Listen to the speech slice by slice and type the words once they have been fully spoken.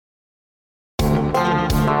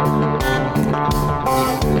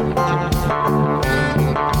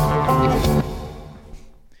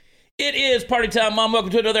is party time, Mom. Welcome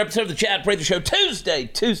to another episode of the Chad Prather Show. Tuesday,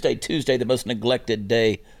 the most neglected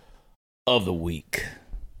day of the week.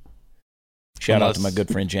 Shout out to my good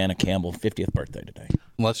friend Jana Campbell, 50th birthday today.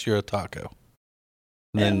 Unless you're a taco.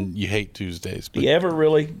 Then you hate Tuesdays. Do you ever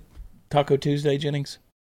really Taco Tuesday, Jennings?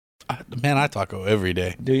 I taco every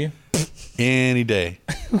day. Do you? Any day.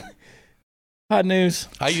 Hot news.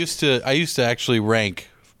 I used to actually rank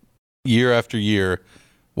year after year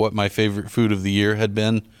what my favorite food of the year had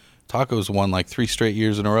been. Tacos won like 3 straight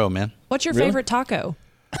years in a row, man. What's your favorite taco?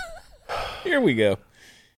 Here we go.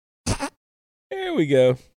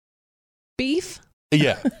 Beef?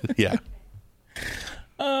 Yeah.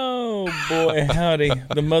 Oh, boy, howdy.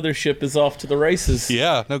 The mothership is off to the races.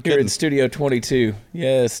 Yeah, no Here kidding. in Studio 22.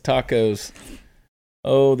 Yes, tacos.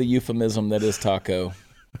 Oh, the euphemism that is taco.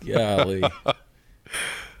 Golly.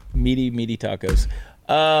 Meaty tacos.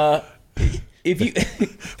 If you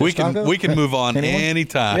we can move on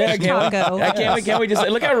anytime. yeah, can we just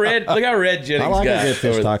look how red Jennings I like got. a good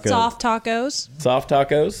fish taco. Soft tacos? Soft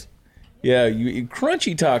tacos. Yeah, you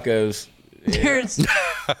crunchy tacos. There's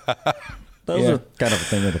Those are kind of a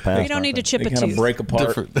thing of the past. You don't need to chip They a kind of tooth. break apart.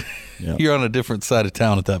 Different. Yep. You're on a different side of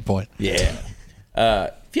town at that point. Yeah.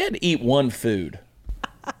 If you had to eat one food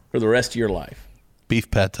for the rest of your life, Beef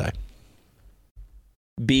pad thai.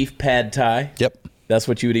 beef pad thai. Yep. That's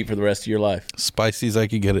what you would eat for the rest of your life. Spicy as I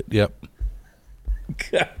could get it. Yep.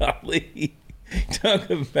 Golly. Talk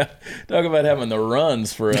about having the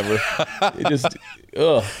runs forever. It just,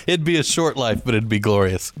 ugh. It'd be a short life, but it'd be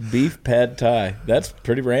glorious. Beef pad thai. That's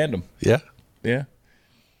pretty random. Yeah. Yeah.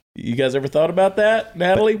 You guys ever thought about that,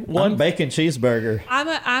 Natalie? One bacon cheeseburger. I'm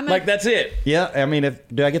a Like, that's it. Yeah, I mean,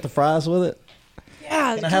 do I get the fries with it? yeah.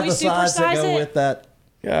 Can I Can have we the sides that supersize go it? with that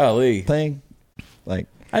Golly. thing? Like,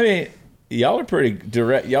 I mean, y'all are pretty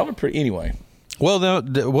direct. Y'all are pretty, anyway. Well, now,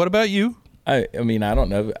 what about you? I mean, I don't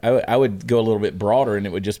know. I would go a little bit broader, and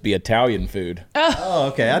it would just be Italian food. oh,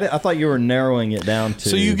 okay. I thought you were narrowing it down to.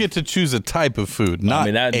 So you get to choose a type of food,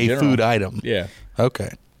 not that in a general. food item. Yeah. Okay.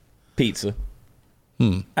 Pizza.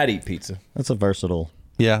 I'd eat pizza. That's a versatile.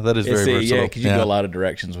 Yeah, that is very versatile. Yeah, because you go a lot of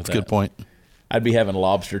directions with that. Good point. I'd be having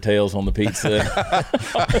lobster tails on the pizza.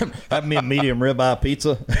 Have me a medium ribeye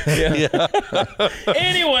pizza.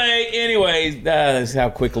 Anyway, that's how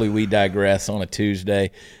quickly we digress on a Tuesday.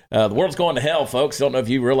 The world's going to hell, folks. Don't know if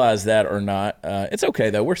you realize that or not. It's okay,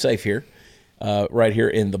 though. We're safe here, right here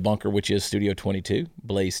in the bunker, which is Studio 22,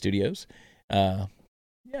 Blaze Studios. Yeah.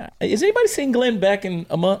 Has anybody seen Glenn Beck in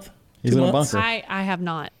a month? He's 2 in a months? bunker. I have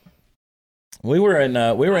not. We were in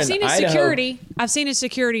I've seen his Idaho. security. I've seen his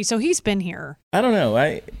security, so he's been here. I don't know.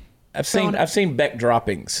 I've seen Beck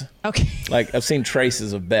droppings. Okay. Like, I've seen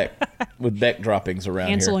traces of Beck with Beck droppings around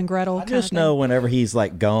Hansel here. and Gretel. I just know whenever he's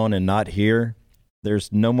like gone and not here,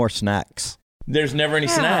 there's no more snacks. There's never any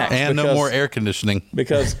snacks. And no because- more air conditioning.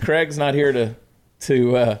 because Craig's not here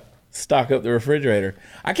to stock up the refrigerator.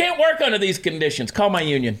 I can't work under these conditions. Call my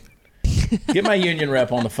union. Get my union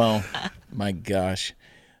rep on the phone. My gosh.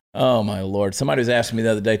 Oh, my Lord. Somebody was asking me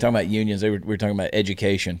the other day, talking about unions. We were talking about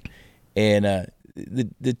education. And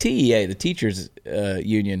the TEA, the teachers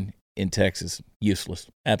union in Texas, useless.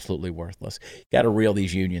 Absolutely worthless. Got to reel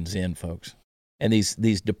these unions in, folks. And these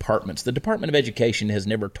departments. The Department of Education has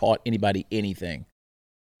never taught anybody anything.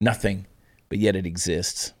 Nothing. But yet it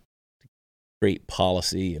exists. Great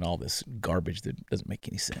policy and all this garbage that doesn't make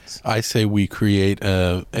any sense. I say we create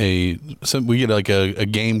we get like a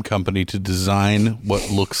game company to design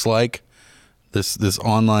what looks like this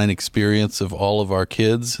online experience of all of our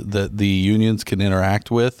kids that the unions can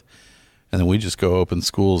interact with, and then we just go open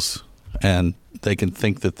schools and they can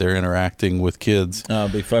think that they're interacting with kids.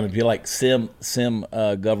 It'd be fun. It'd be like sim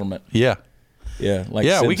government. Yeah. Yeah, like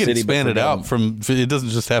Yeah, Sim we can City, but expand for it out government. from. It doesn't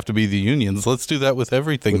just have to be the unions. Let's do that with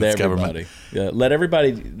everything with that's everybody. government. Yeah, let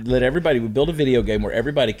everybody. We build a video game where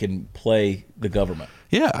everybody can play the government,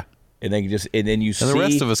 Yeah, and then you see the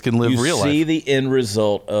rest of us can live real see life. the end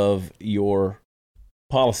result of your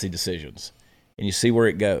policy decisions, and you see where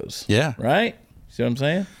it goes. Yeah. Right. See what I'm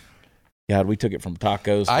saying? God, we took it from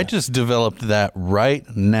tacos. I just developed that right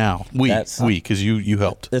now. Because you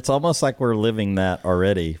helped. It's almost like we're living that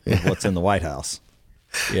already with what's in the White House.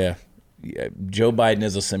 Yeah. Joe Biden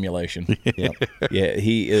is a simulation. Yep. Yeah,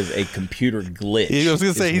 he is a computer glitch. I was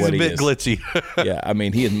going to say is he's what a he bit is. glitchy. Yeah, I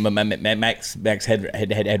mean, he is max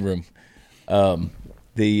headroom.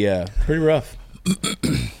 Pretty rough.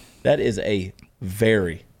 That is a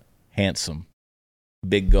very handsome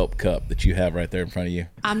big gulp cup that you have right there in front of you.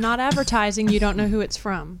 I'm not advertising. You don't know who it's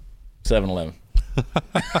from. 7-Eleven.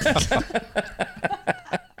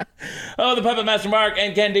 Oh, the Puppet Master Mark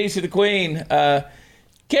and Candice the Queen.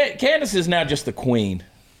 Candace is now just the Queen.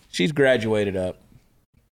 She's graduated up.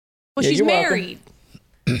 Well, Yeah, she's you're welcome. married.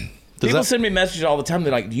 People send me messages all the time.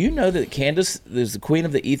 They're like, do you know that Candace is the queen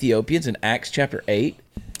of the Ethiopians in Acts chapter 8?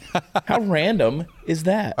 How random is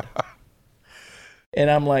that?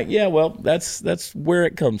 And I'm like, yeah, well, that's where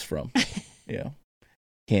it comes from. Yeah.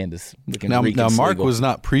 Candace. Now Mark was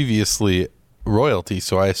not previously royalty,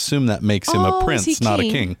 so I assume that makes him a Oh, prince, is he not a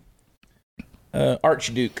king? king.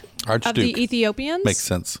 Archduke. Of the Archduke. Ethiopians? Makes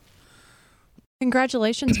sense.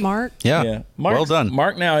 Congratulations, Mark. Yeah. Yeah. Well done.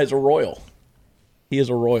 Mark now is a royal. He is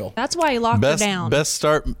a royal. That's why he locked her down. Best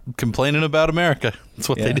start complaining about America. That's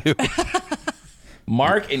what they do.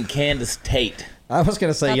 Mark and Candace Tate. I was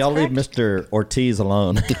going to say, That's y'all correct. leave Mr. Ortiz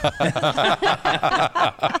alone.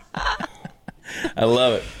 I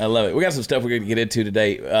love it. I love it. We got some stuff we're going to get into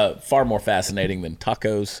today. Far more fascinating than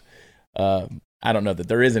tacos. I don't know that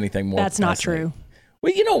there is anything more. That's not fascinating. true.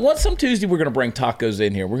 Well, you know what? Some Tuesday we're going to bring tacos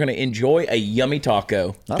in here. We're going to enjoy a yummy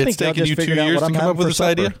taco. I It's think y'all taken just you 2 figured out years what to I'm come having up with for this supper.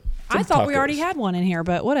 idea? I thought we tacos. already had one in here,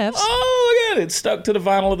 but whatevs. Oh, look at it. It's stuck to the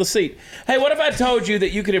vinyl of the seat. Hey, what if I told you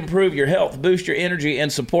that you could improve your health, boost your energy,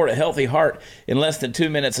 and support a healthy heart in less than 2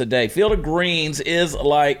 minutes a day? Field of Greens is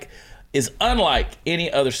unlike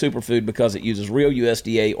any other superfood because it uses real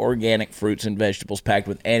USDA organic fruits and vegetables packed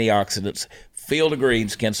with antioxidants. Field of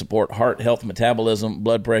Greens can support heart health, metabolism,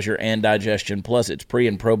 blood pressure, and digestion. Plus, it's pre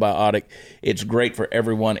and probiotic. It's great for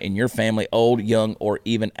everyone in your family, old, young, or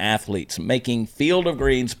even athletes. Making Field of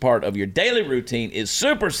Greens part of your daily routine is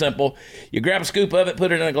super simple. You grab a scoop of it,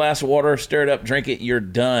 put it in a glass of water, stir it up, drink it, you're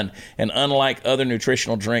done. And unlike other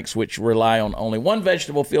nutritional drinks, which rely on only one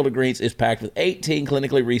vegetable, Field of Greens is packed with 18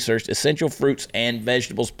 clinically researched essential fruits and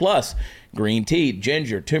vegetables, plus green tea,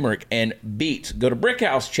 ginger, turmeric, and beets. Go to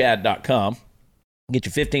BrickHouseChad.com. Get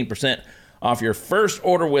you 15% off your first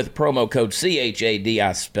order with promo code CHAD.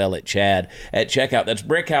 I spell it Chad at checkout. That's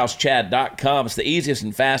BrickHouseChad.com. It's the easiest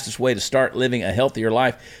and fastest way to start living a healthier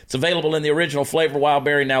life. It's available in the original flavor, wild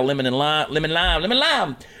berry, now lemon and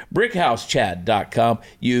lime. BrickHouseChad.com.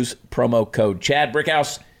 Use promo code Chad.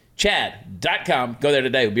 BrickHouseChad.com. Go there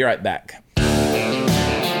today. We'll be right back.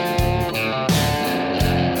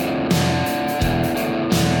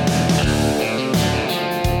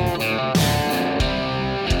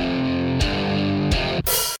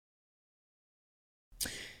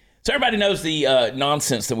 So everybody knows the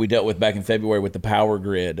nonsense that we dealt with back in February with the power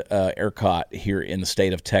grid, ERCOT, here in the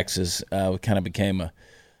state of Texas. It kind of became a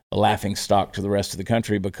laughing stock to the rest of the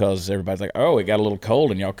country because everybody's like, oh, it got a little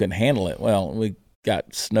cold and y'all couldn't handle it. Well, we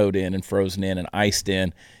got snowed in and frozen in and iced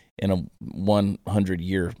in a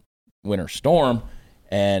 100-year winter storm.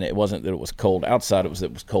 And it wasn't that it was cold outside, it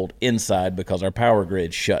was cold inside because our power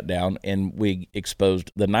grid shut down and we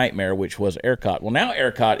exposed the nightmare, which was ERCOT. Well, now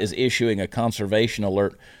ERCOT is issuing a conservation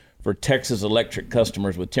alert for Texas electric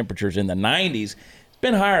customers with temperatures in the 90s. It's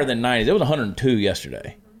been higher than 90s. It was 102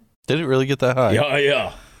 yesterday. Did it really get that high?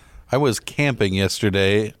 Yeah. I was camping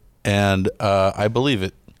yesterday, and I believe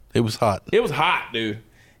it. It was hot. It was hot, dude.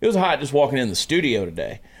 It was hot just walking in the studio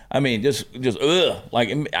today. I mean, just ugh.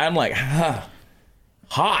 Like, I'm like,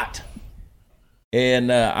 hot.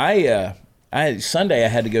 And Sunday I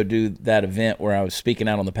had to go do that event where I was speaking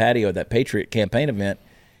out on the patio at that Patriot campaign event.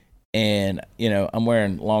 And, you know, I'm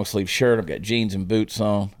wearing long sleeve shirt. I've got jeans and boots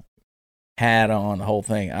on, hat on, the whole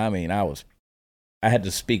thing. I mean, I had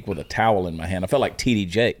to speak with a towel in my hand. I felt like T.D.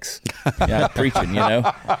 Jakes, preaching, you know,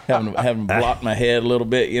 having blocked my head a little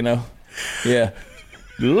bit, you know. Yeah.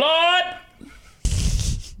 Lord,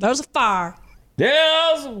 There's a fire.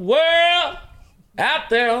 there's a world out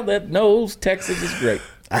there that knows Texas is great.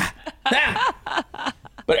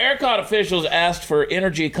 But ERCOT officials asked for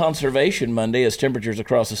energy conservation Monday as temperatures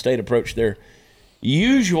across the state approach their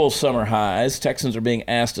usual summer highs. Texans are being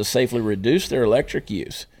asked to safely reduce their electric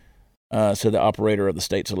use, said the operator of the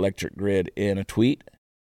state's electric grid in a tweet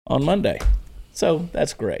on Monday. So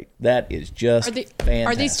that's great. That is just fantastic.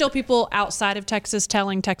 Are these still people outside of Texas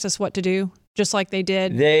telling Texas what to do, just like they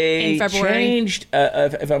did They in February? changed,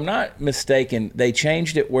 if I'm not mistaken, they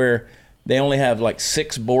changed it where they only have like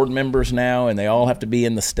 6 board members now, and they all have to be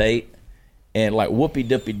in the state. And like whoopie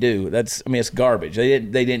doopie doo. It's garbage. They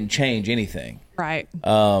didn't change anything. Right.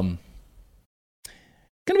 Going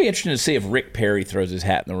to be interesting to see if Rick Perry throws his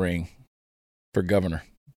hat in the ring for governor,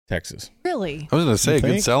 Texas. Really? I was going to say, You a good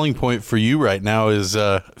think? selling point for you right now is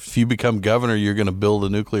if you become governor, you're going to build a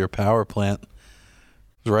nuclear power plant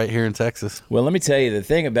right here in Texas. Well, let me tell you the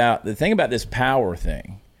thing about this power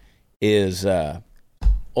thing is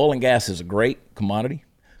oil and gas is a great commodity.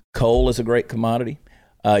 Coal is a great commodity.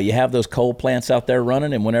 You have those coal plants out there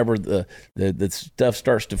running, and whenever the stuff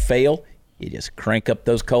starts to fail, you just crank up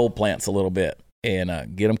those coal plants a little bit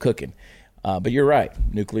and get them cooking. But you're right.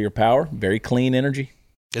 Nuclear power, very clean energy.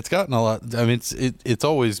 It's gotten a lot. I mean, it's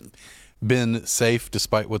always been safe,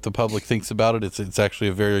 despite what the public thinks about it. It's actually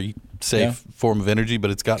a very safe form of energy,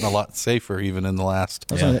 but it's gotten a lot safer even in the last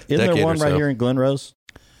Isn't there one right here in Glen Rose?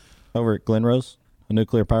 Over at Glen Rose, a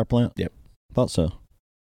nuclear power plant? Yep. Thought so.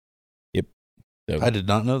 Yep. So, I did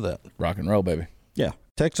not know that. rock and roll, baby. Yeah.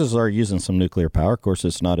 Texas are using some nuclear power. Of course,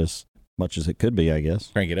 it's not as much as it could be, I guess.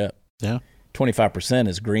 Crank it up. Yeah. 25%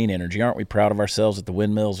 is green energy. Aren't we proud of ourselves that the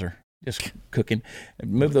windmills are just cooking?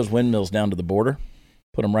 Move those windmills down to the border,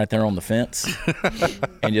 put them right there on the fence,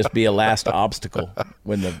 and just be a last obstacle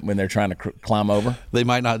when they're trying to climb over. They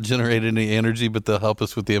might not generate any energy, but they'll help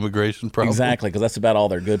us with the immigration problem. Exactly, because that's about all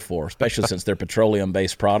they're good for, especially since they're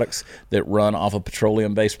petroleum-based products that run off of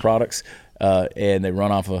petroleum-based products, and they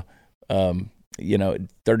run off of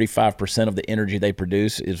 35% of the energy they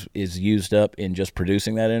produce is used up in just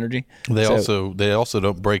producing that energy. They also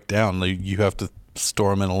don't break down. You have to store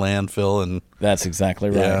them in a landfill, and that's exactly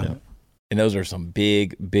right. Yeah. And those are some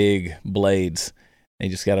big blades. You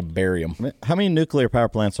just got to bury them. How many nuclear power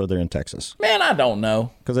plants are there in Texas? Man, I don't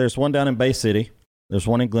know. Because there's one down in Bay City. There's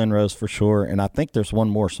one in Glen Rose for sure, and I think there's one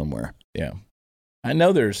more somewhere. Yeah, I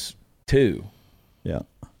know there's 2. Yeah,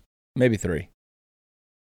 maybe 3.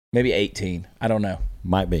 Maybe 18. I don't know.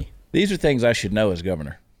 Might be. These are things I should know as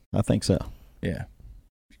governor. I think so. Yeah.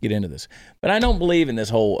 Get into this. But I don't believe in this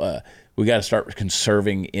whole, we got to start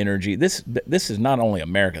conserving energy. This is not only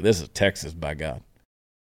America. This is Texas, by God.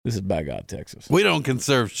 This is by God, Texas. We don't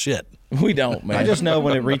conserve shit. We don't, man. I just know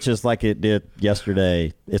when it reaches like it did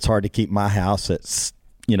yesterday, it's hard to keep my house at,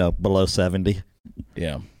 below 70.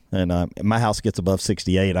 Yeah. And my house gets above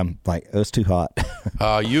 68. I'm like, oh, it's too hot.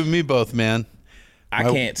 You and me both, man. I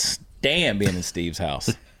can't stand being in Steve's house.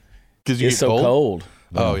 Because it's so cold.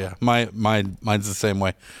 Oh yeah, mine's the same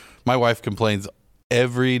way. My wife complains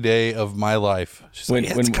every day of my life. She's when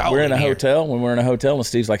we're in a hotel, and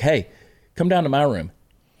Steve's like, "Hey, come down to my room."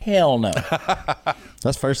 Hell no. That's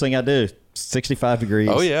the first thing I do. 65 degrees.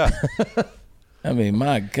 Oh yeah. I mean,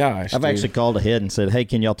 my gosh. I've actually called ahead and said, "Hey,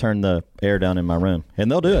 can y'all turn the air down in my room?" And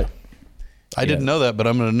they'll do it. I didn't know that, but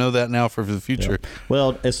I'm going to know that now for the future. Yeah.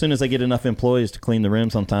 Well, as soon as they get enough employees to clean the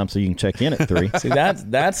rooms on time so you can check in at 3. See,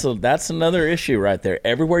 that's another issue right there.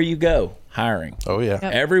 Everywhere you go, hiring. Oh, yeah. Yep.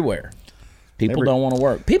 Everywhere. People don't want to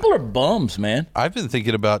work. People are bums, man. I've been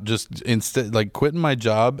thinking about just instead, like quitting my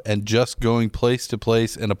job and just going place to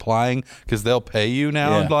place and applying, because they'll pay you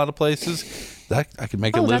now in a lot of places. That I can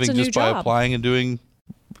make a living just by applying and doing.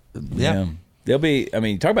 Yeah. They'll be,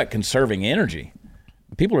 talk about conserving energy.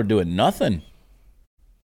 People are doing nothing.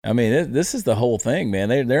 I mean, this is the whole thing, man.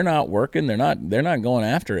 They're not working. They're not going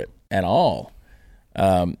after it at all.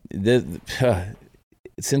 It's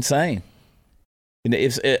insane.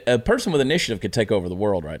 If a person with initiative could take over the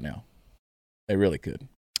world right now, they really could.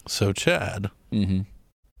 So, Chad,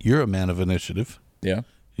 you're a man of initiative. Yeah.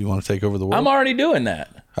 You want to take over the world? I'm already doing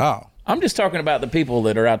that. Oh. I'm just talking about the people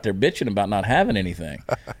that are out there bitching about not having anything.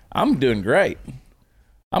 I'm doing great.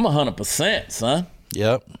 I'm 100%, son.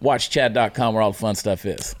 Yep. WatchChad.com where all the fun stuff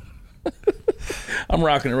is. I'm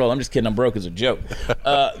rocking and rolling. I'm just kidding. I'm broke as a joke.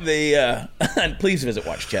 Please visit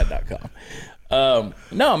WatchChad.com.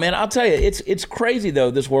 No, man, I'll tell you, it's crazy, though,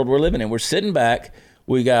 this world we're living in. We're sitting back.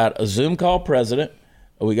 We got a Zoom call president.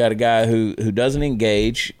 We got a guy who doesn't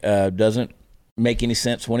engage, doesn't make any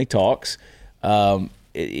sense when he talks.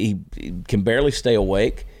 He can barely stay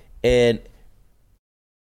awake. And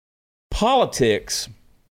politics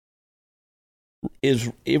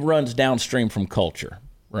it runs downstream from culture,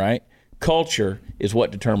 right? Culture is what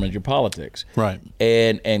determines your politics. Right.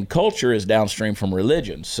 And culture is downstream from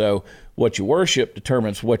religion. So what you worship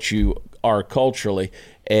determines what you are culturally,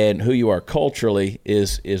 and who you are culturally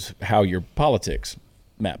is how your politics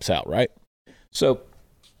maps out, right? So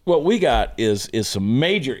what we got is some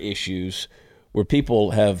major issues where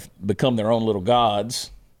people have become their own little gods,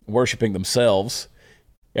 worshiping themselves.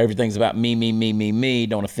 Everything's about me, me, me, me, me.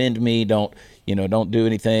 Don't offend me. Don't do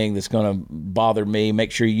anything that's going to bother me.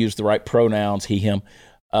 Make sure you use the right pronouns, he, him.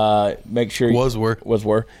 Make sure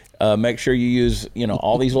were. Make sure you use,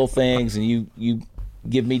 all these little things, and you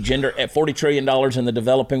give me gender at $40 trillion in the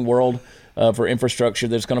developing world for infrastructure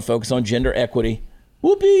that's going to focus on gender equity.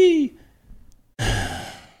 Whoopee!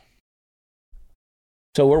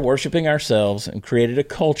 So we're worshiping ourselves and created a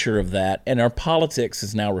culture of that, and our politics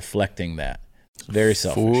is now reflecting that. Very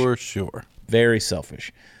selfish. For sure. Very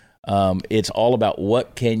selfish. It's all about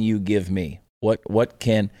what can you give me? What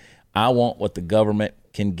can I want what the government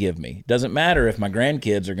can give me. Doesn't matter if my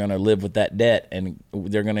grandkids are going to live with that debt and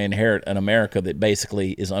they're going to inherit an America that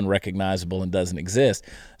basically is unrecognizable and doesn't exist.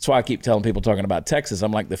 That's why I keep telling people talking about Texas,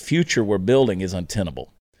 I'm like, the future we're building is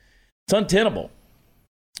untenable. It's untenable.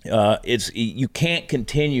 You can't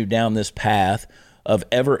continue down this path of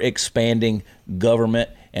ever expanding government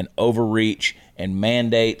and overreach and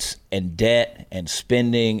mandates and debt and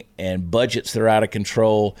spending and budgets that are out of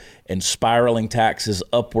control and spiraling taxes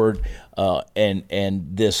upward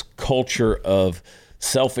and this culture of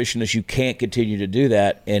selfishness. You can't continue to do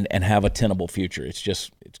that and have a tenable future. It's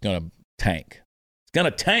going to tank. It's going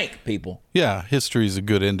to tank, people. Yeah, history is a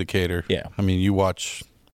good indicator. Yeah. I mean, you watch,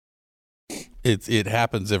 it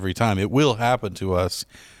happens every time. It will happen to us.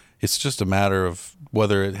 It's just a matter of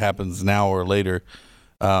whether it happens now or later.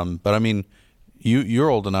 But I mean, you're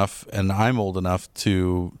old enough and I'm old enough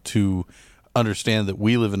to understand that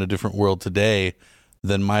we live in a different world today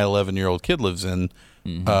than my 11-year-old kid lives in,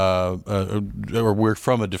 or we're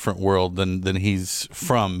from a different world than he's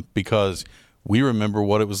from, because we remember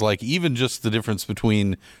what it was like, even just the difference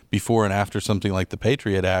between before and after something like the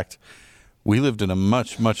Patriot Act. We lived in a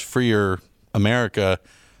much, much freer America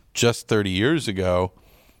just 30 years ago.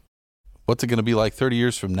 What's it going to be like 30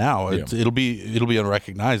 years from now? Yeah. It'll be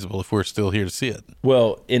unrecognizable if we're still here to see it.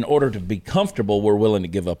 Well, in order to be comfortable, we're willing to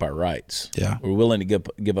give up our rights. Yeah. We're willing to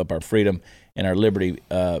give up our freedom and our liberty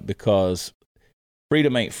because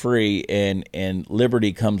freedom ain't free and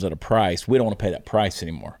liberty comes at a price. We don't want to pay that price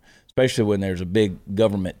anymore, especially when there's a big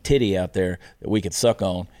government titty out there that we could suck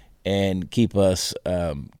on and keep our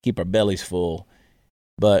bellies full.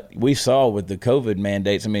 But we saw with the COVID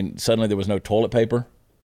mandates, I mean, suddenly there was no toilet paper.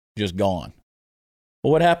 Just gone.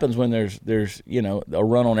 Well, what happens when there's a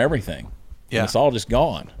run on everything? Yeah. It's all just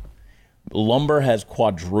gone. Lumber has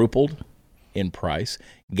quadrupled in price.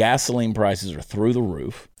 Gasoline prices are through the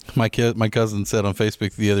roof. My cousin said on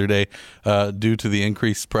Facebook the other day, due to the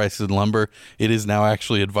increased price in lumber, it is now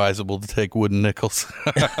actually advisable to take wooden nickels.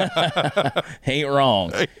 Ain't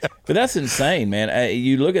wrong. But that's insane, man.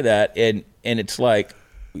 You look at that and it's like,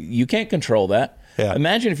 you can't control that. Yeah.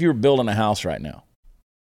 Imagine if you were building a house right now.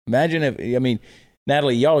 Imagine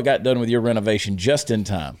Natalie, y'all got done with your renovation just in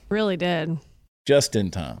time. Really did. Just in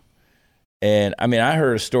time. And I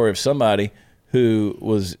heard a story of somebody who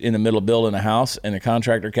was in the middle of building a house and the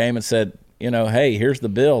contractor came and said, hey, here's the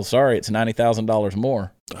bill. Sorry, it's $90,000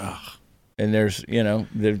 more. Ugh. And there's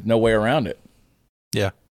no way around it. Yeah.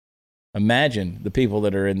 Imagine the people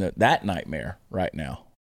that are in that nightmare right now.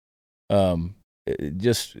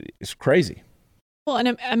 It's crazy. Well,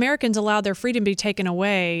 and Americans allowed their freedom to be taken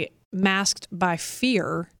away, masked by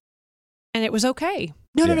fear, and it was okay.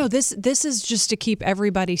 No. This is just to keep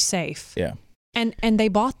everybody safe. Yeah. And they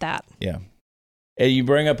bought that. Yeah. And you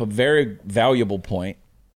bring up a very valuable point.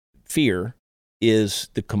 Fear is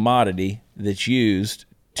the commodity that's used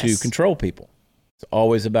to control people. It's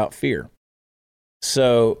always about fear.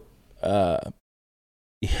 So,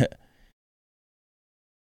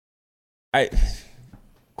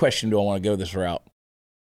 question, do I want to go this route?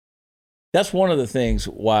 That's one of the things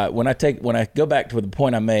why when I go back to the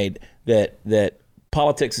point I made that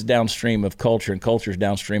politics is downstream of culture and culture is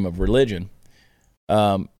downstream of religion.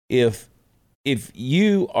 If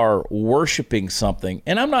you are worshiping something,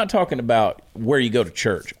 and I'm not talking about where you go to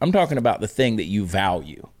church, I'm talking about the thing that you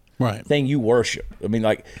value, Right. thing you worship. I mean,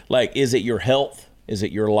 like is it your health? Is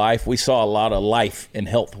it your life? We saw a lot of life and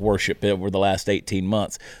health worship over the last 18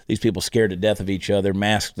 months. These people scared to death of each other,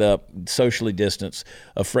 masked up, socially distanced,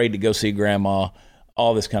 afraid to go see grandma,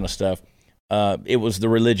 all this kind of stuff. It was the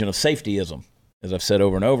religion of safetyism, as I've said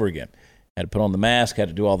over and over again. Had to put on the mask, had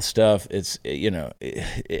to do all the stuff. It's,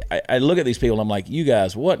 I look at these people and I'm like, you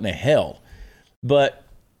guys, what in the hell? But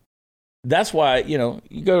that's why, you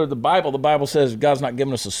go to the Bible says God's not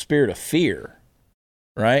giving us a spirit of fear,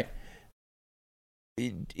 right?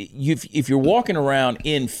 If you're walking around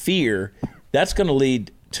in fear, that's going to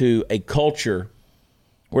lead to a culture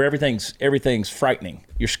where everything's frightening.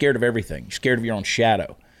 You're scared of everything. You're scared of your own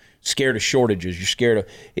shadow. Scared of shortages. You're scared of,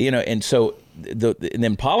 and so and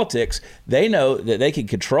then politics, they know that they can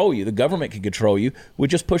control you. The government can control you with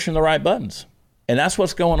just pushing the right buttons. And that's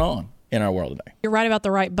what's going on in our world today. You're right about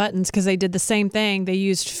the right buttons because they did the same thing. They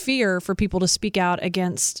used fear for people to speak out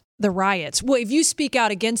against the riots. Well, if you speak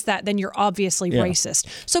out against that, then you're obviously racist.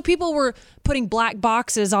 So people were putting black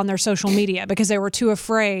boxes on their social media because they were too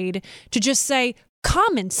afraid to just say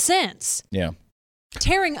common sense. Yeah.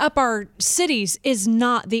 Tearing up our cities is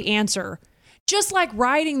not the answer. Just like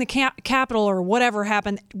rioting the Capitol or whatever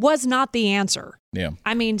happened was not the answer. Yeah.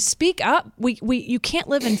 I mean, speak up. You can't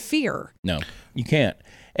live in fear. No, you can't.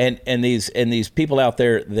 And these people out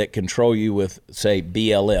there that control you with, say,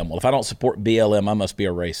 BLM. Well, if I don't support BLM, I must be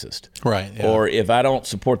a racist. Right. Yeah. Or if I don't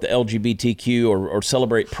support the LGBTQ or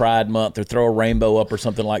celebrate Pride Month or throw a rainbow up or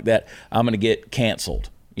something like that, I'm going to get canceled.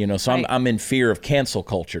 So Right. I'm in fear of cancel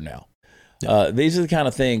culture now. These are the kind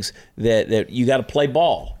of things that you got to play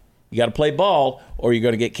ball. You got to play ball or you're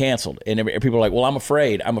going to get canceled. And people are like, well, I'm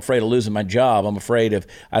afraid. I'm afraid of losing my job. I'm afraid if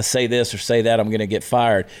I say this or say that, I'm going to get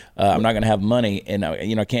fired. I'm not going to have money. And,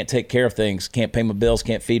 I can't take care of things, can't pay my bills,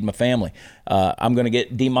 can't feed my family. I'm going to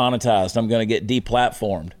get demonetized. I'm going to get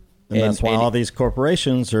deplatformed. And that's why all these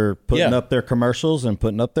corporations are putting Yeah. up their commercials and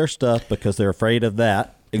putting up their stuff because they're afraid of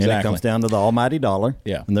that. And Exactly. it comes down to the almighty dollar.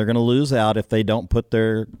 Yeah. And they're going to lose out if they don't put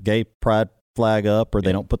their gay pride flag up or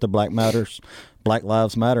they don't put the Black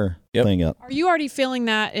Lives Matter Yep. thing up. Are you already feeling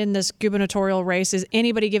that in this gubernatorial race? Is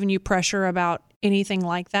anybody giving you pressure about anything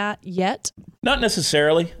like that yet? Not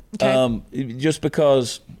necessarily. Okay. Just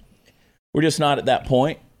because we're just not at that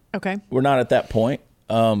point. Okay. We're not at that point.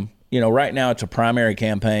 Right now it's a primary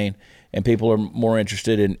campaign, and people are more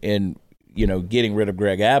interested in getting rid of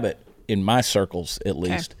Greg Abbott, in my circles at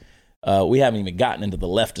least. We haven't even gotten into the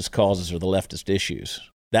leftist causes or the leftist issues.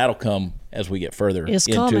 That'll come as we get further It's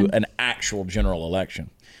into coming. an actual general election.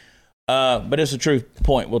 But it's a true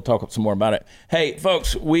point. We'll talk some more about it. Hey,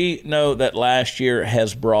 folks, we know that last year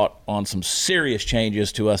has brought on some serious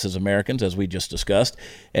changes to us as Americans, as we just discussed.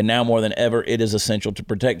 And now more than ever, it is essential to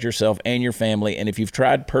protect yourself and your family. And if you've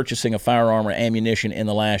tried purchasing a firearm or ammunition in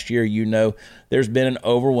the last year, you know there's been an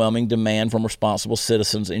overwhelming demand from responsible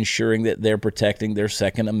citizens ensuring that they're protecting their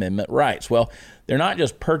Second Amendment rights. Well, they're not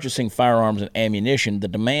just purchasing firearms and ammunition. The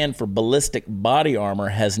demand for ballistic body armor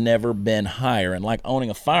has never been higher. And like owning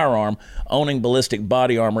a firearm, owning ballistic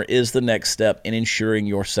body armor is the next step in ensuring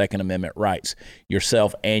your Second Amendment rights.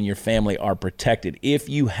 Yourself and your family are protected. If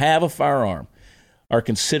you have a firearm, are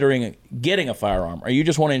considering getting a firearm, or you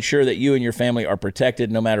just want to ensure that you and your family are protected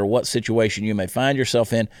no matter what situation you may find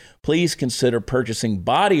yourself in, please consider purchasing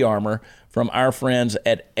body armor from our friends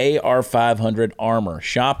at AR500 Armor.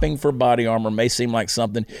 Shopping for body armor may seem like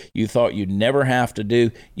something you thought you'd never have to do.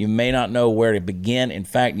 You may not know where to begin. In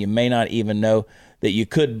fact, you may not even know that you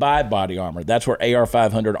could buy body armor. That's where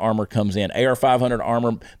AR500 Armor comes in. AR500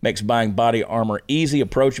 Armor makes buying body armor easy,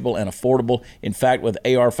 approachable, and affordable. In fact, with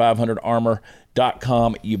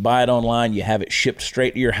AR500Armor.com, you buy it online, you have it shipped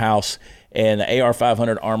straight to your house, and the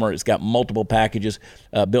AR500 Armor has got multiple packages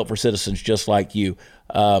built for citizens just like you.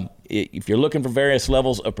 If you're looking for various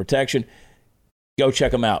levels of protection, go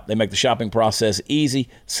check them out. They make the shopping process easy,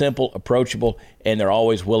 simple, approachable, and they're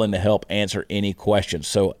always willing to help answer any questions.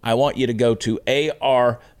 So I want you to go to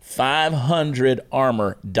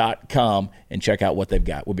AR500Armor.com and check out what they've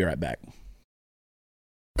got. We'll be right back.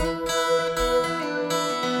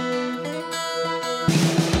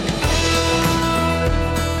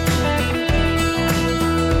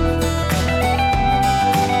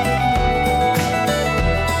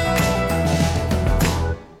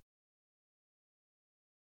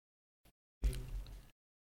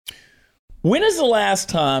 When is the last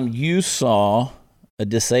time you saw a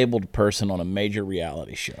disabled person on a major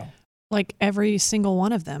reality show? Like every single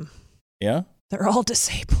one of them. Yeah? They're all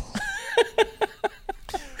disabled.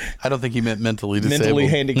 I don't think he meant mentally disabled. Mentally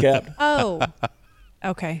handicapped. Oh.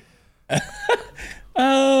 Okay.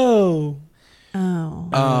 Oh.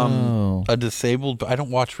 Oh. A disabled, but I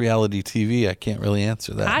don't watch reality TV. I can't really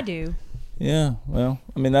answer that. I do. Yeah, well,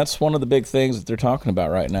 I mean, that's one of the big things that they're talking about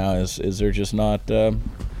right now is they're just not they're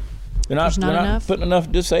not enough? putting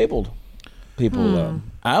enough disabled people.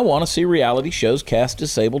 I want to see reality shows cast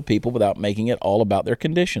disabled people without making it all about their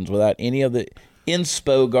conditions, without any of the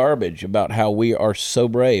inspo garbage about how we are so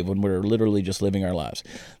brave when we're literally just living our lives.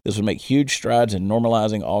 This would make huge strides in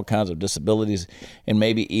normalizing all kinds of disabilities and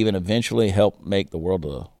maybe even eventually help make the world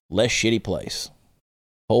a less shitty place.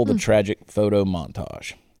 Hold the tragic photo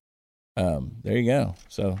montage. There you go.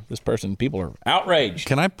 So this person, people are outraged.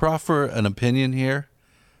 Can I proffer an opinion here?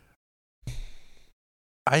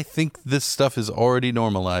 I think this stuff is already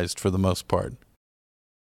normalized for the most part.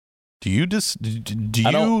 Do you just do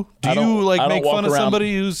I don't you like make walk fun of around-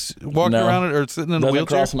 somebody who's walking No. around or sitting in a Doesn't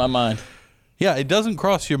wheelchair? cross my mind. Yeah, it doesn't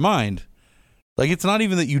cross your mind. Like, it's not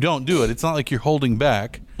even that you don't do it. It's not like you're holding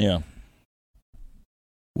back. Yeah.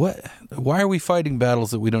 What? Why are we fighting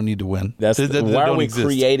battles that we don't need to win? That's That why are don't we exist?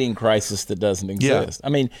 creating crisis that doesn't exist? I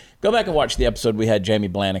mean, go back and watch the episode we had Jamie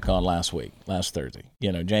Blanick on last Thursday.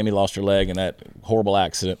 You know, Jamie lost her leg in that horrible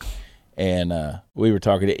accident, and we were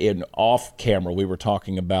talking off camera. We were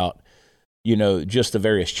talking about, you know, just the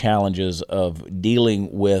various challenges of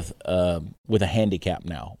dealing with a handicap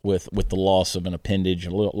now, with the loss of an appendage,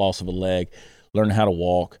 a loss of a leg, learning how to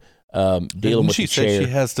walk, dealing with she the said chair. she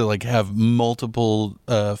has to like have multiple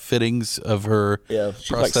fittings of her She's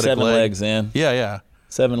like prosthetic 7 leg. legs in. Yeah.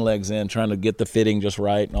 7 legs in, trying to get the fitting just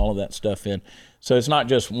right and all of that stuff in. So it's not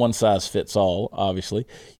just one size fits all, obviously.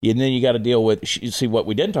 And then you got to deal with, see, what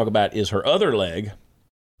we didn't talk about is her other leg,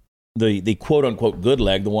 the quote unquote good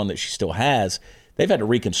leg, the one that she still has. They've had to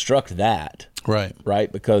reconstruct that,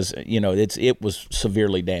 Right. because it was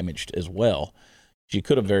severely damaged as well. She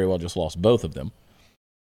could have very well just lost both of them.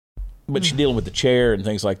 But she's dealing with the chair and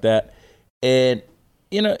things like that. And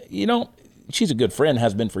you don't. She's a good friend,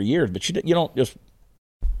 has been for years, but you don't just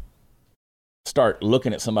start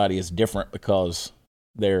looking at somebody as different because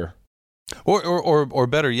they're Or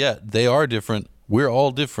better yet, they are different. We're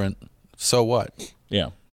all different. So what? yeah.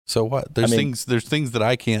 So what? There's things that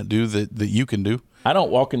I can't do that you can do. I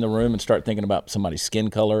don't walk in the room and start thinking about somebody's skin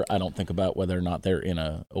color. I don't think about whether or not they're in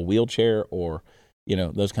a wheelchair or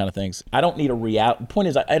those kind of things. I don't need a point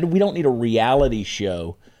is we don't need a reality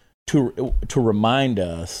show to remind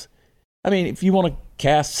us. I mean, if you want to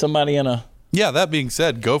cast somebody in a That being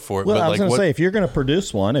said, go for it. Well, but I was going to say, if you're going to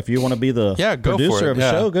produce one, if you want to be the go for producer it. of a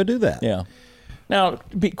show, go do that. Yeah. Now,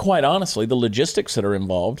 quite honestly, the logistics that are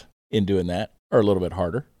involved in doing that are a little bit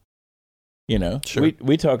harder. Sure.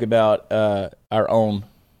 We talk about our own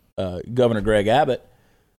Governor Greg Abbott.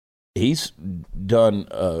 He's done,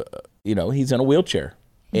 he's in a wheelchair.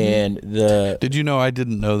 And Did you know I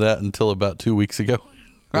didn't know that until about 2 weeks ago?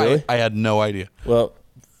 Really? I had no idea. Well,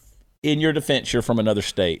 in your defense, you're from another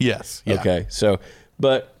state. Yes. Yeah. Okay. So,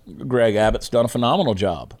 but Greg Abbott's done a phenomenal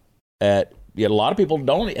job at. A lot of people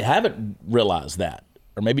haven't realized that,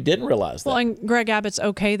 or maybe didn't realize that. Well, and Greg Abbott's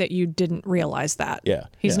okay that you didn't realize that. Yeah.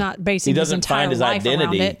 He's not basing his entire find his life around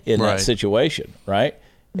identity it. in that Right. situation, right?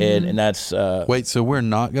 And that's. Wait, so we're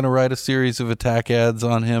not going to write a series of attack ads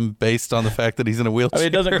on him based on the fact that he's in a wheelchair? I mean,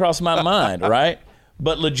 it doesn't cross my mind, right?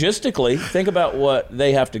 But logistically, think about what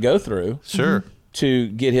they have to go through. Sure. To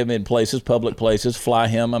get him in places, public places, fly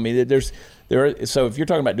him. I mean, so if you're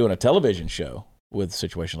talking about doing a television show with a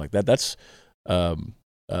situation like that, that's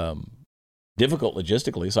difficult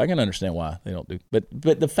logistically. So I can understand why they don't do. But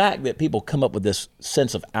the fact that people come up with this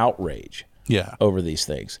sense of outrage over these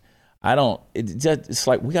things, it's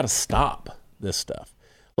like we got to stop this stuff.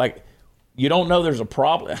 Like, you don't know there's a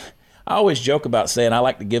problem. I always joke about saying I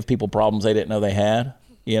like to give people problems they didn't know they had,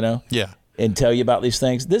 Yeah. and tell you about these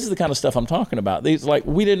things. This is the kind of stuff I'm talking about.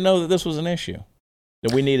 We didn't know that this was an issue,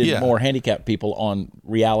 that we needed more handicapped people on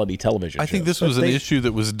reality television I think shows. this was an issue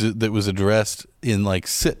that was addressed in like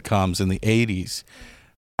sitcoms in the 80s.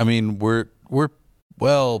 I mean, we're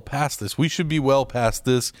well past this. We should be well past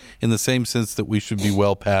this in the same sense that we should be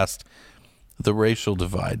well past the racial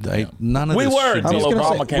divide. None of We this were should until be.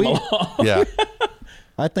 Obama came along. Yeah.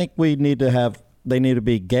 I think they need to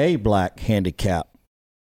be gay black handicap.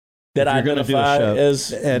 That If you're gonna do a identify show,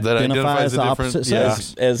 as identify as the different- opposite yeah.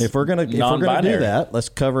 sex. As If we're gonna do non-binary. that, let's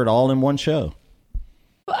cover it all in one show.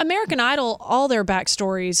 Well, American Idol, all their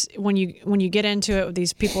backstories, when you get into it with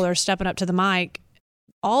these people that are stepping up to the mic,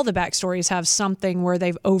 all the backstories have something where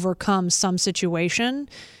they've overcome some situation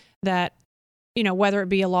that, whether it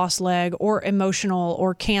be a lost leg or emotional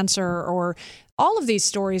or cancer, or all of these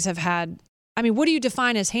stories have had. I mean, what do you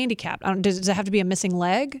define as handicapped? Does it have to be a missing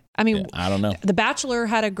leg? I mean, I don't know. The Bachelor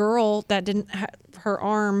had a girl that her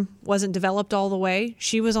arm wasn't developed all the way.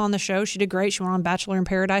 She was on the show. She did great. She went on Bachelor in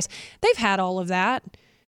Paradise. They've had all of that.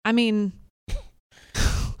 I mean,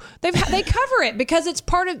 they cover it because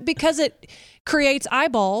because it creates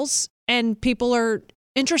eyeballs and people are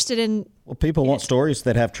interested in. Well, people want stories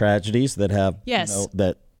that have tragedies, that have Yes.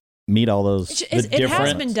 that meet all those. It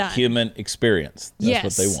has been done. Human experience. That's Yes.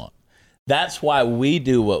 what they want. That's why we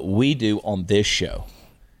do what we do on this show.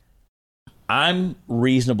 I'm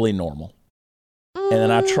reasonably normal. And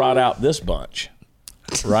then I trot out this bunch,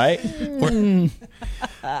 right?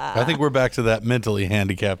 I think we're back to that mentally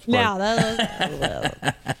handicapped part. Now,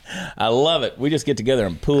 I love it. We just get together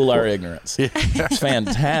and pool our ignorance. It's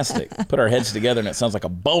fantastic. Put our heads together and it sounds like a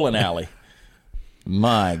bowling alley.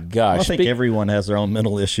 My gosh. I think everyone has their own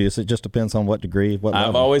mental issues. It just depends on what degree, what I've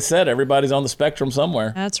level. always said everybody's on the spectrum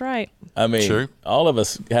somewhere. that's right. I mean, Sure. all of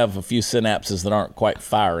us have a few synapses that aren't quite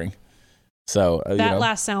firing. So, That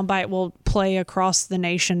last soundbite will play across the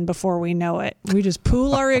nation before we know it. We just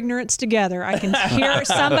pool our ignorance together. I can hear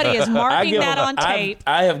somebody is marking that on tape.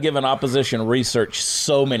 I have given opposition research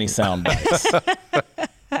so many sound bites.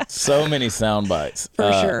 So many sound bites.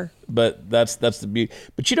 For sure. But that's the beauty.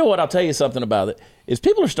 But you know what? I'll tell you something about it, is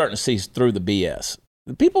people are starting to see through the BS.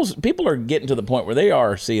 People are getting to the point where they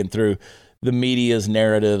are seeing through the media's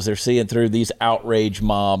narratives. They're seeing through these outrage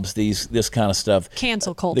mobs, this kind of stuff.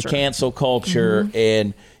 Cancel culture. The cancel culture.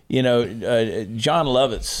 And, John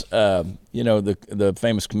Lovitz, the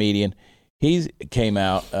famous comedian, he came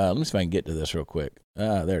out. Let me see if I can get to this real quick.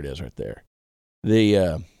 There it is right there.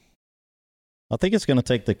 I think it's going to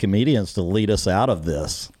take the comedians to lead us out of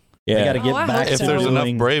this. Yeah. They got to get I back hope If so. there's enough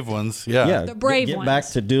doing- brave ones, yeah. The brave get ones. back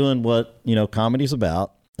to doing what, comedy's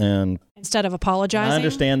about. And Instead of apologizing. I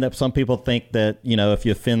understand that some people think that, if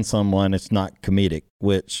you offend someone, it's not comedic,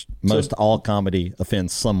 which most all comedy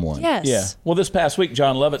offends someone. Yes. Yeah. Well, this past week,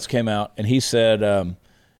 John Lovitz came out and he said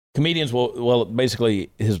comedians will basically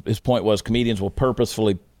his point was comedians will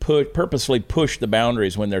purposefully push the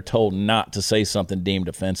boundaries when they're told not to say something deemed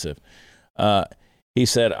offensive. He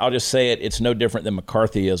said, I'll just say it, it's no different than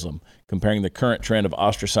McCarthyism, comparing the current trend of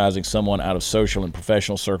ostracizing someone out of social and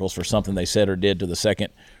professional circles for something they said or did to the second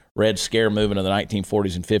Red Scare movement of the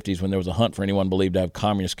 1940s and 50s when there was a hunt for anyone believed to have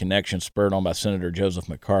communist connections spurred on by Senator Joseph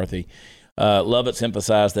McCarthy. Lovitz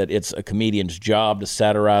emphasized that it's a comedian's job to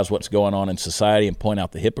satirize what's going on in society and point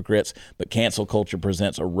out the hypocrites, but cancel culture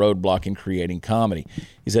presents a roadblock in creating comedy.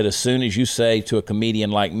 He said, as soon as you say to a comedian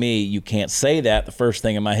like me, you can't say that, the first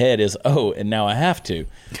thing in my head is, oh, and now I have to.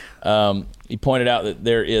 He pointed out that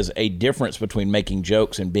there is a difference between making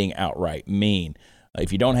jokes and being outright mean.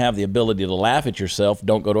 If you don't have the ability to laugh at yourself,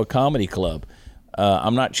 don't go to a comedy club.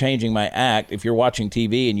 I'm not changing my act. If you're watching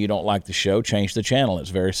TV and you don't like the show, change the channel. It's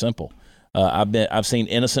very simple. I've seen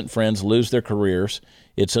innocent friends lose their careers.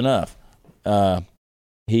 It's enough.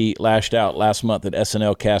 He lashed out last month at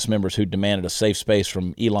SNL cast members who demanded a safe space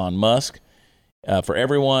from Elon Musk. For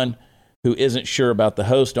everyone who isn't sure about the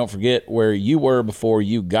host, don't forget where you were before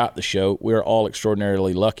you got the show. We're all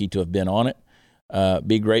extraordinarily lucky to have been on it.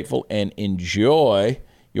 Be grateful and enjoy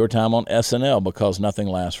your time on SNL because nothing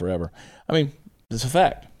lasts forever. I mean, it's a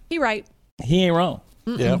fact. He right. He ain't wrong.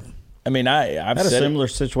 Yeah. I mean, I've I had a said similar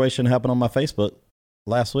situation happen on my Facebook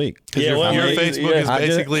last week. Yeah, well, Your yeah. Facebook is I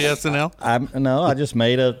just- basically SNL? I just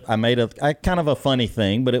made a kind of a funny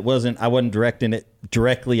thing, but I wasn't directing it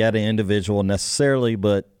directly at an individual necessarily,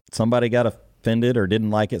 but somebody got offended or didn't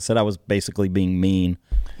like it, said I was basically being mean.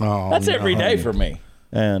 Oh, That's every day for me.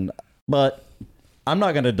 But I'm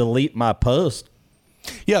not going to delete my post.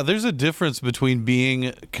 Yeah, there's a difference between being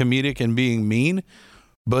comedic and being mean.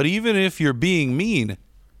 But even if you're being mean,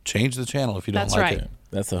 change the channel if you don't That's like right. it.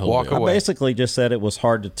 That's the whole Walk deal. away. I basically just said it was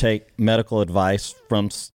hard to take medical advice from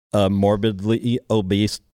a morbidly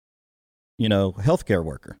obese, healthcare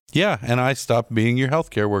worker. Yeah, and I stopped being your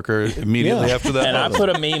healthcare worker immediately Yeah. after that. And I post. put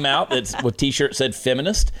a meme out that's with T-shirt said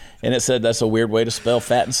feminist, and it said that's a weird way to spell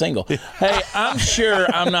fat and single. Hey, I'm sure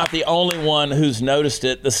I'm not the only one who's noticed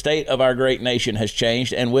it. The state of our great nation has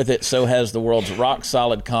changed, and with it, so has the world's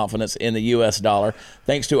rock-solid confidence in the U.S. dollar,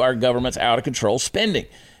 thanks to our government's out-of-control spending.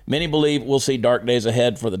 Many believe we'll see dark days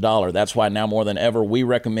ahead for the dollar. That's why now more than ever, we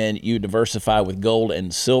recommend you diversify with gold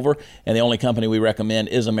and silver. And the only company we recommend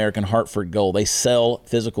is American Hartford Gold. They sell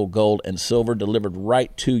physical gold and silver delivered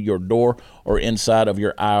right to your door or inside of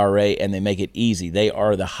your IRA, and they make it easy. They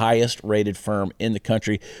are the highest rated firm in the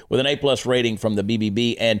country with an A+ rating from the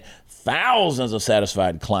BBB and thousands of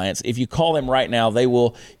satisfied clients. If you call them right now, they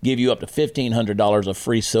will give you up to $1,500 of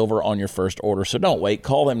free silver on your first order. So don't wait.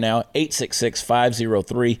 Call them now,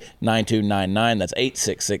 866-503-9299. That's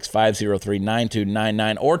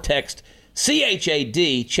 866-503-9299. Or text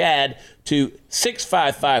CHAD, Chad, to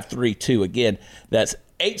 65532. Again, that's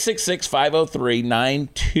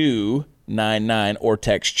 866-503-9299. Or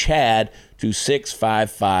text Chad to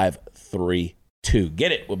 65532.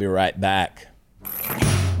 Get it. We'll be right back.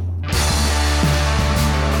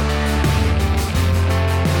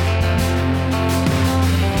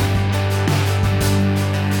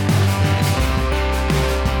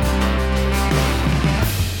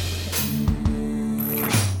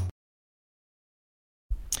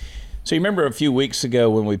 So you remember a few weeks ago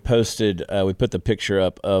when we posted, we put the picture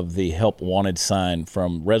up of the Help Wanted sign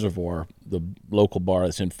from Reservoir, the local bar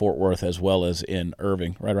that's in Fort Worth as well as in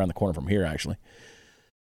Irving, right around the corner from here actually,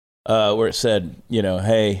 where it said,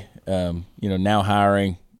 hey, now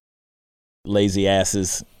hiring, lazy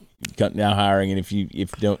asses, now hiring, and if you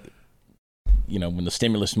don't, when the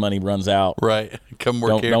stimulus money runs out, Right. Come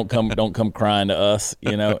work here. don't come crying to us,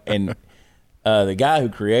 And the guy who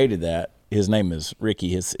created that, his name is Ricky.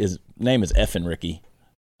 His name is Effin' Ricky.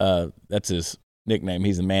 That's his nickname.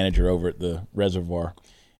 He's the manager over at the Reservoir,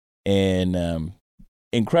 and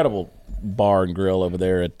incredible bar and grill over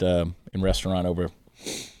there at and restaurant over.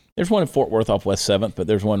 There's one in Fort Worth off West 7th, but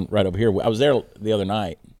there's one right over here. I was there the other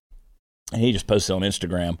night, and he just posted on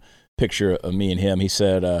Instagram a picture of me and him. He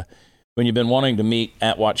said, When you've been wanting to meet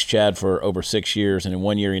at Watch Chad for over 6 years, and in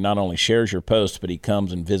 1 year he not only shares your posts, but he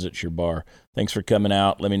comes and visits your bar. Thanks for coming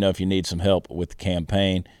out. Let me know if you need some help with the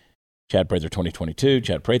campaign. Chad Prather 2022,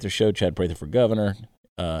 Chad Prather Show, Chad Prather for Governor,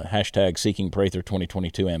 hashtag Seeking Prather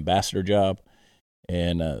 2022 ambassador job.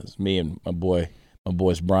 And it's me and my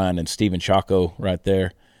boys Brian and Stephen Chaco right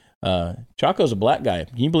there. Chaco's a black guy.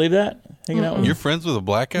 Can you believe that? Hanging out with You're friends with a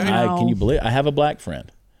black guy? No. Can you believe? I have a black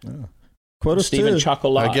friend. Oh. Quotas Stephen too.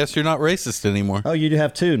 Chocolat. I guess you're not racist anymore. Oh, you do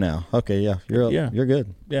have 2 now. Okay, yeah. You're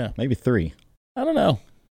good. Yeah. Maybe 3. I don't know.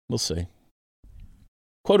 We'll see.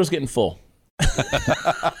 Quota's getting full.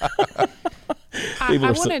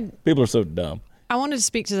 People are so dumb. I wanted to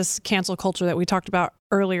speak to this cancel culture that we talked about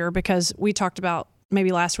earlier, because we talked about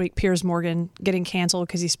maybe last week Piers Morgan getting canceled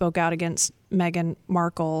because he spoke out against Meghan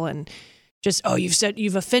Markle and just,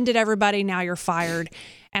 you've offended everybody, now you're fired.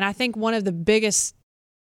 And I think one of the biggest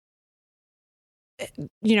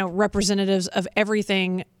representatives of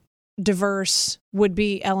everything diverse would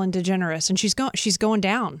be Ellen DeGeneres, and she's going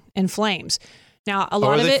down in flames. Now, a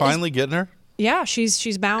lot of it. Are they finally getting her? Yeah,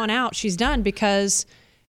 she's bowing out. She's done because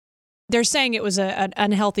they're saying it was an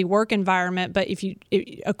unhealthy work environment. But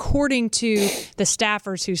according to the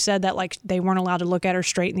staffers who said that, like, they weren't allowed to look at her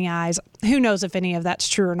straight in the eyes, who knows if any of that's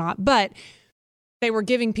true or not? But they were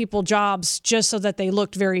giving people jobs just so that they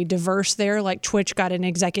looked very diverse there. Like Twitch got an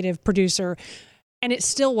executive producer. And it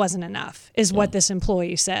still wasn't enough, is what this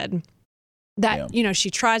employee said. That,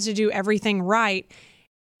 she tries to do everything right,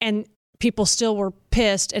 and people still were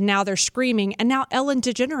pissed, and now they're screaming, and now Ellen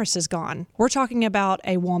DeGeneres is gone. We're talking about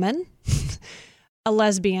a woman, a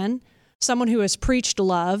lesbian, someone who has preached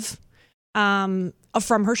love from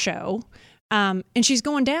her show, and she's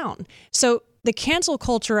going down. So the cancel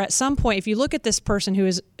culture at some point, if you look at this person who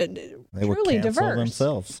is truly diverse,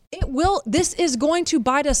 themselves. This is going to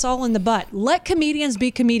bite us all in the butt. Let comedians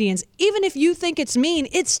be comedians. Even if you think it's mean,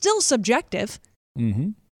 it's still subjective. Mm-hmm.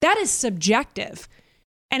 That is subjective.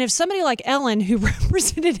 And if somebody like Ellen, who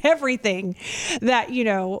represented everything that,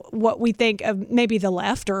 what we think of maybe the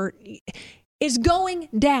left, or is going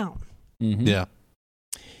down. Mm-hmm. Yeah.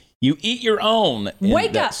 You eat your own in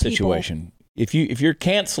Wake that up, situation. people. If you're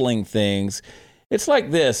canceling things, it's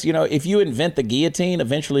like this. If you invent the guillotine,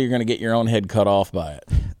 eventually you're going to get your own head cut off by it.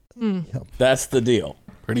 Mm. That's the deal.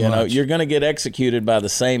 Pretty much. You're going to get executed by the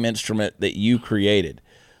same instrument that you created.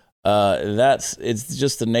 It's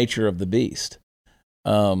just the nature of the beast.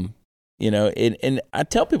 And I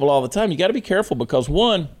tell people all the time, you got to be careful, because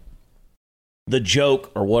one, the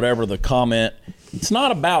joke or whatever, the comment, it's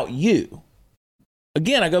not about you.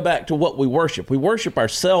 Again, I go back to what we worship. We worship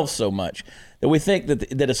ourselves so much that we think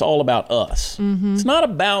that it's all about us. Mm-hmm. It's not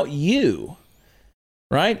about you,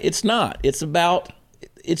 right? It's not. It's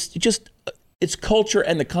culture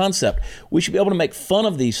and the concept. We should be able to make fun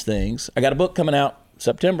of these things. I got a book coming out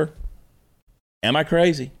September. Am I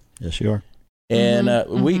crazy? Yes, you are. And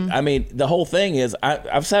the whole thing is,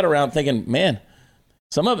 I've sat around thinking, man,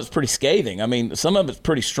 some of it's pretty scathing. I mean, some of it's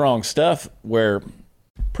pretty strong stuff where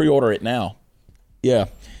pre-order it now. Yeah.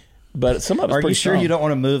 But some of it's Are pretty you sure strong. you don't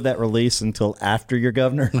want to move that release until after you're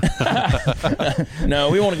governor?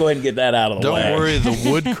 No, we want to go ahead and get that out of the way. Don't worry,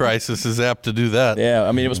 the wood crisis is apt to do that. Yeah,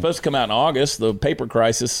 I mean, it was supposed to come out in August, the paper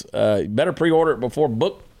crisis. You better pre-order it before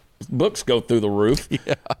books go through the roof.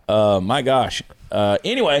 Yeah. My gosh.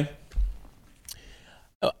 Anyway,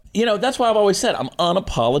 that's why I've always said I'm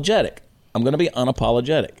unapologetic. I'm going to be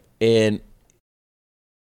unapologetic. And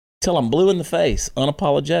till I'm blue in the face,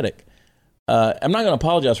 unapologetic. I'm not going to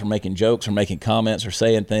apologize for making jokes or making comments or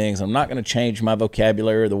saying things. I'm not going to change my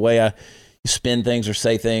vocabulary or the way I spin things or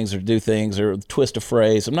say things or do things or twist a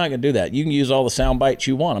phrase. I'm not going to do that. You can use all the sound bites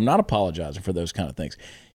you want. I'm not apologizing for those kind of things.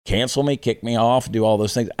 Cancel me, kick me off, do all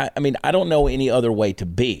those things. I mean, I don't know any other way to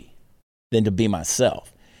be than to be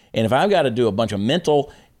myself. And if I've got to do a bunch of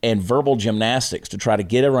mental and verbal gymnastics to try to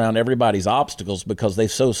get around everybody's obstacles because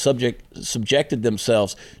they've so subjected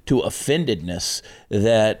themselves to offendedness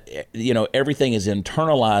that everything is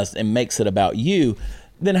internalized and makes it about you,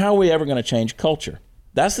 then how are we ever going to change culture?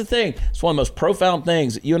 That's the thing. It's one of the most profound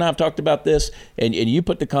things. You and I have talked about this, and you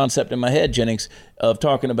put the concept in my head, Jennings, of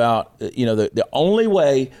talking about the only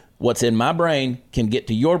way what's in my brain can get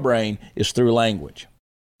to your brain is through language.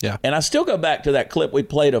 Yeah. And I still go back to that clip we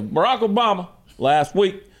played of Barack Obama last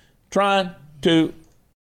week trying to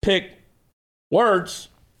pick words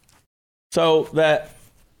so that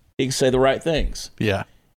he can say the right things. Yeah.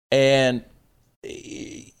 And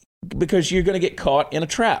because you're going to get caught in a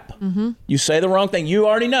trap. Mm-hmm. You say the wrong thing. You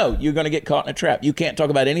already know you're going to get caught in a trap. You can't talk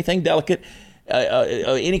about anything delicate,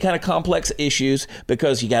 any kind of complex issues,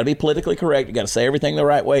 because you got to be politically correct. You got to say everything the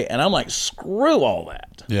right way. And I'm like, screw all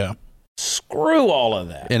that. Yeah. Screw all of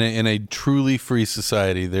that. In a truly free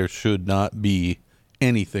society, there should not be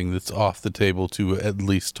anything that's off the table to at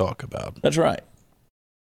least talk about. That's right.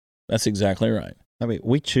 That's exactly right. I mean,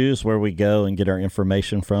 we choose where we go and get our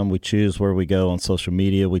information from. We choose where we go on social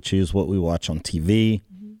media. We choose what we watch on TV.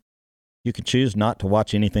 Mm-hmm. You can choose not to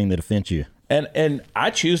watch anything that offends you. And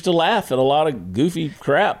I choose to laugh at a lot of goofy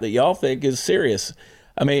crap that y'all think is serious.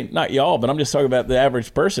 I mean, not y'all, but I'm just talking about the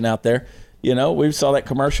average person out there. You know, we saw that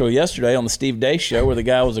commercial yesterday on the Steve Day show where the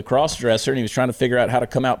guy was a cross-dresser and he was trying to figure out how to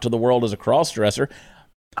come out to the world as a cross-dresser.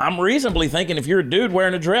 I'm reasonably thinking if you're a dude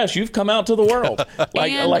wearing a dress, you've come out to the world.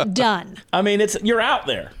 like done. I mean, you're out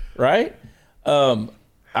there, right?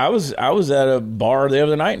 I was at a bar the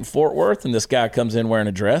other night in Fort Worth, and this guy comes in wearing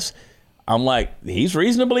a dress. I'm like, he's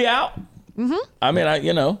reasonably out. Mm-hmm. I mean,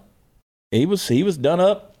 he was done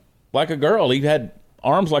up like a girl. He had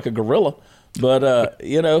arms like a gorilla, but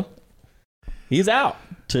he's out.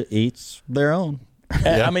 To each their own.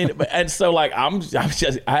 And, I mean, and so like I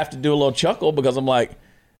have to do a little chuckle because I'm like,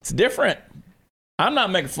 it's different. I'm not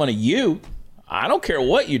making fun of you. I don't care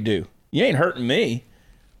what you do. You ain't hurting me.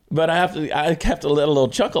 But I have to let a little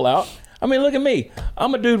chuckle out. I mean, look at me.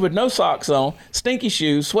 I'm a dude with no socks on, stinky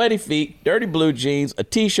shoes, sweaty feet, dirty blue jeans, a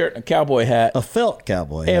T-shirt, and a cowboy hat. A felt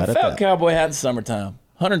cowboy hat. And a felt cowboy hat in summertime,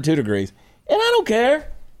 102 degrees. And I don't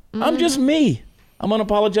care. Mm-hmm. I'm just me. I'm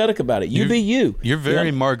unapologetic about it. You be you. You're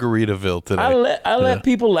very Margaritaville today. I let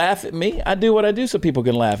people laugh at me. I do what I do so people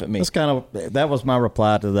can laugh at me. That was my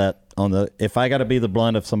reply to that if I got to be the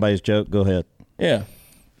blunt of somebody's joke, go ahead. Yeah.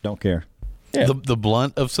 Don't care. Yeah. The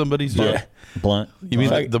blunt of somebody's joke? Blunt. You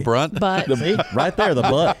mean the brunt? But See, right there, the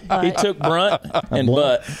butt. He took brunt and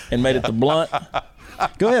butt and made it the blunt.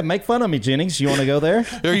 Go ahead, make fun of me, Jennings. You want to go there?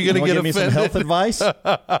 Are you going to get give me some health advice? See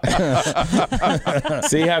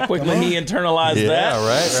how quickly he internalized that? Yeah,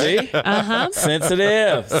 right. See? uh-huh.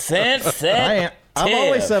 Sensitive. I've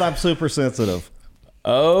always said I'm super sensitive.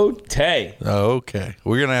 Okay. Okay.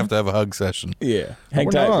 We're going to have a hug session. Yeah. Hang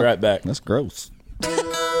tight. We're right back. That's gross.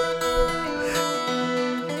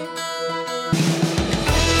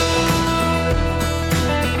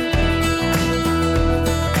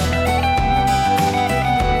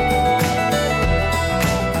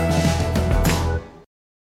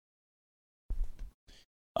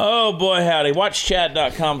 Oh, boy, howdy.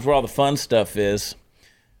 WatchChad.com is where all the fun stuff is.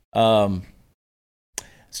 I was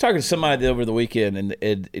talking to somebody over the weekend and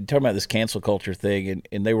talking about this cancel culture thing,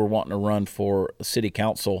 and they were wanting to run for a city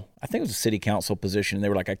council. I think it was a city council position, and they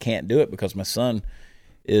were like, I can't do it because my son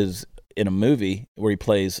is in a movie where he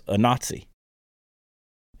plays a Nazi.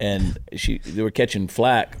 And they were catching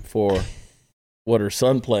flack for what her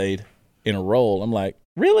son played in a role. I'm like,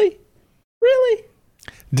 really? Really?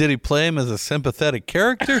 Did he play him as a sympathetic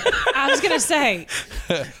character? I was going to say.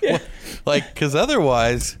 Yeah. Because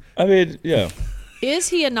otherwise. I mean, yeah. Is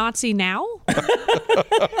he a Nazi now?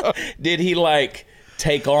 Did he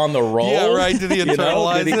take on the role? Yeah, right. Did he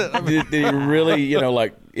internalize it? Did he really,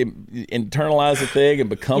 internalize the thing and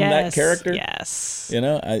become that character? Yes.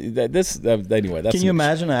 Anyway. Can you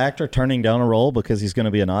imagine an actor turning down a role because he's going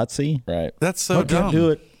to be a Nazi? Right. That's so dumb. Can't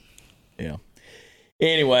do it. Yeah.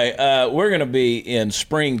 Anyway, we're going to be in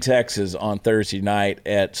Spring, Texas on Thursday night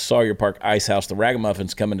at Sawyer Park Ice House. The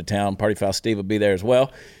Ragamuffins coming to town. Party Foul Steve will be there as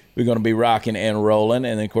well. We're going to be rocking and rolling.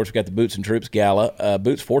 And then, of course, we've got the Boots and Troops Gala,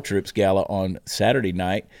 Boots for Troops Gala on Saturday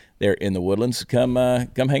night there in the Woodlands. Come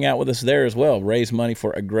hang out with us there as well. Raise money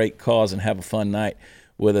for a great cause and have a fun night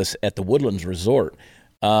with us at the Woodlands Resort.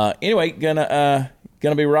 Anyway, gonna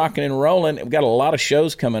be rocking and rolling. We've got a lot of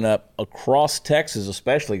shows coming up across Texas,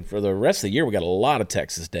 especially for the rest of the year. We got a lot of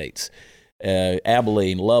Texas dates.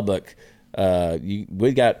 Abilene, Lubbock.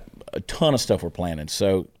 We got a ton of stuff we're planning.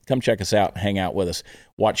 So come check us out, hang out with us.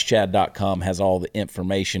 WatchChad.com has all the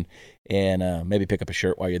information, and maybe pick up a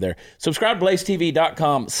shirt while you're there. Subscribe to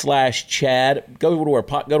BlazeTV.com/Chad. Go to where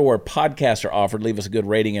podcasts are offered. Leave us a good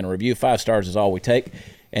rating and a review. 5 stars is all we take.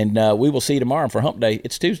 And we will see you tomorrow for Hump Day.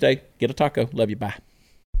 It's Tuesday. Get a taco. Love you. Bye.